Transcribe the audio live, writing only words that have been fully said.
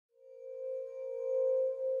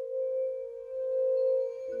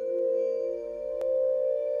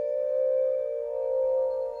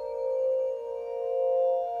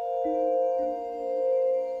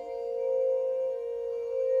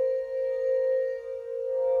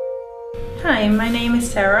Hi, my name is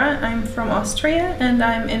Sarah. I'm from Austria and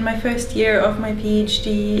I'm in my first year of my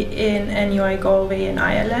PhD in NUI Galway in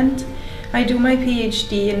Ireland. I do my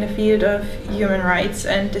PhD in the field of human rights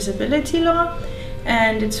and disability law,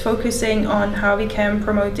 and it's focusing on how we can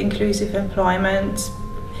promote inclusive employment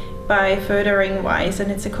by furthering WISE,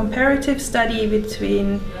 and it's a comparative study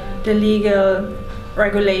between the legal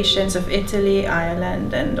regulations of Italy,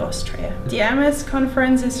 Ireland and Austria. The MS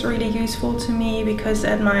conference is really useful to me because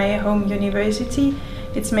at my home university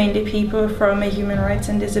it's mainly people from a human rights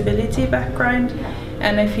and disability background,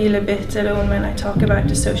 and I feel a bit alone when I talk about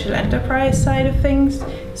the social enterprise side of things.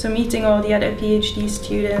 So meeting all the other PhD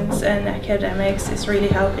students and academics is really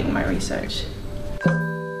helping my research.